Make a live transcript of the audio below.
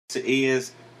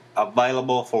is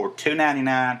available for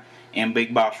 $2.99 in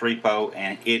Big Boss Repo,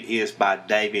 and it is by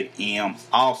David M.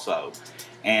 also.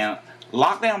 And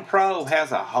LockDown Pro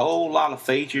has a whole lot of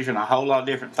features and a whole lot of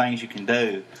different things you can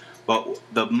do, but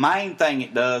the main thing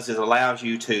it does is allows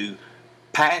you to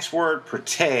password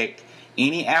protect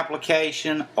any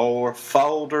application or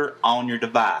folder on your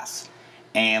device.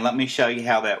 And let me show you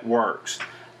how that works.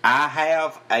 I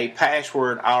have a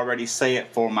password already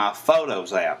set for my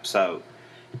Photos app, so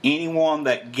anyone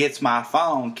that gets my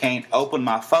phone can't open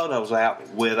my Photos app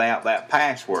without that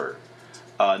password.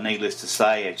 Needless to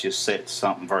say, it's just set to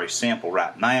something very simple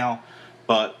right now.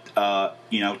 But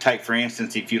take for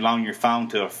instance, if you loan your phone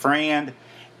to a friend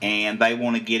and they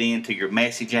want to get into your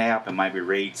message app and maybe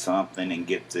read something and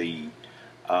get the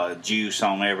juice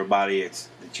on everybody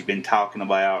that you've been talking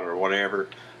about or whatever,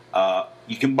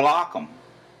 you can block them.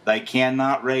 They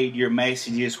cannot read your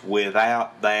messages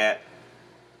without that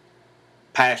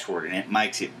password, and it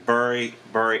makes it very,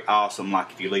 very awesome.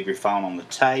 Like if you leave your phone on the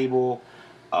table,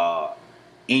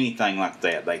 anything like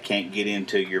that, they can't get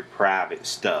into your private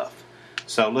stuff.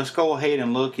 So let's go ahead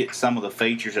and look at some of the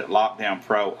features that LockDown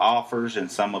Pro offers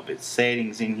and some of its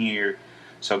settings in here.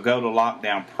 So go to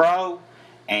LockDown Pro,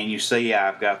 and you see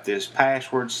I've got this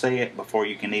password set before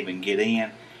you can even get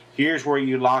in. Here's where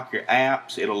you lock your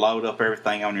apps. It'll load up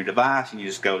everything on your device, and you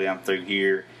just go down through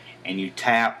here and you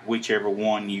tap whichever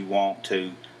one you want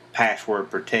to password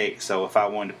protect. So if I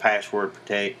wanted to password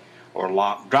protect or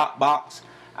lock Dropbox,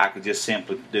 I could just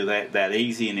simply do that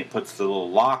easy, and it puts the little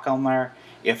lock on there.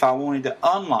 If I wanted to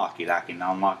unlock it, I can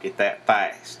unlock it that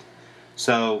fast.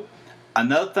 So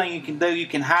another thing you can do, you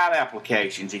can hide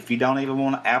applications. If you don't even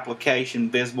want an application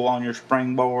visible on your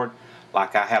springboard,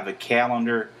 like I have the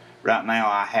calendar right now,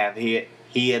 I have it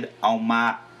hid on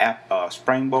my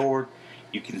springboard.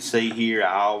 You can see here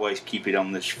I always keep it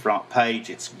on this front page.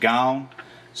 It's gone.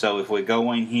 So if we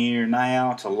go in here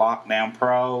now to LockDown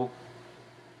Pro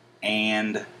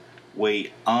and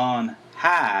we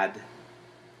unhide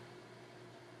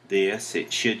this,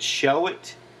 it should show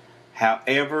it.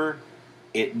 However,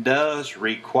 it does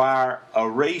require a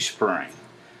respring.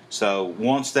 So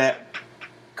once that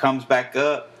comes back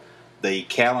up, the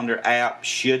calendar app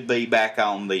should be back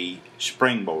on the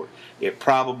springboard. It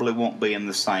probably won't be in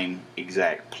the same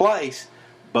exact place,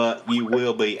 but you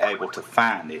will be able to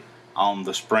find it on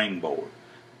the springboard.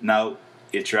 No,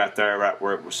 it's right there, right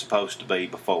where it was supposed to be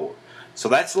before. So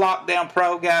that's LockDown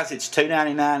Pro, guys. It's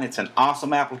 $2.99. It's an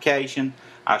awesome application.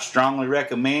 I strongly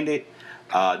recommend it.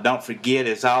 Don't forget,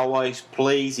 as always,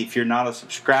 please, if you're not a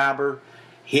subscriber,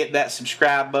 hit that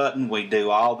subscribe button. We do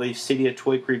all these Cydia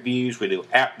Tweak reviews. We do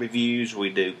app reviews.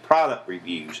 We do product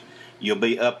reviews. You'll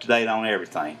be up to date on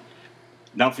everything.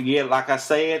 Don't forget, like I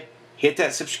said, hit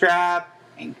that subscribe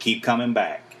and keep coming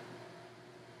back.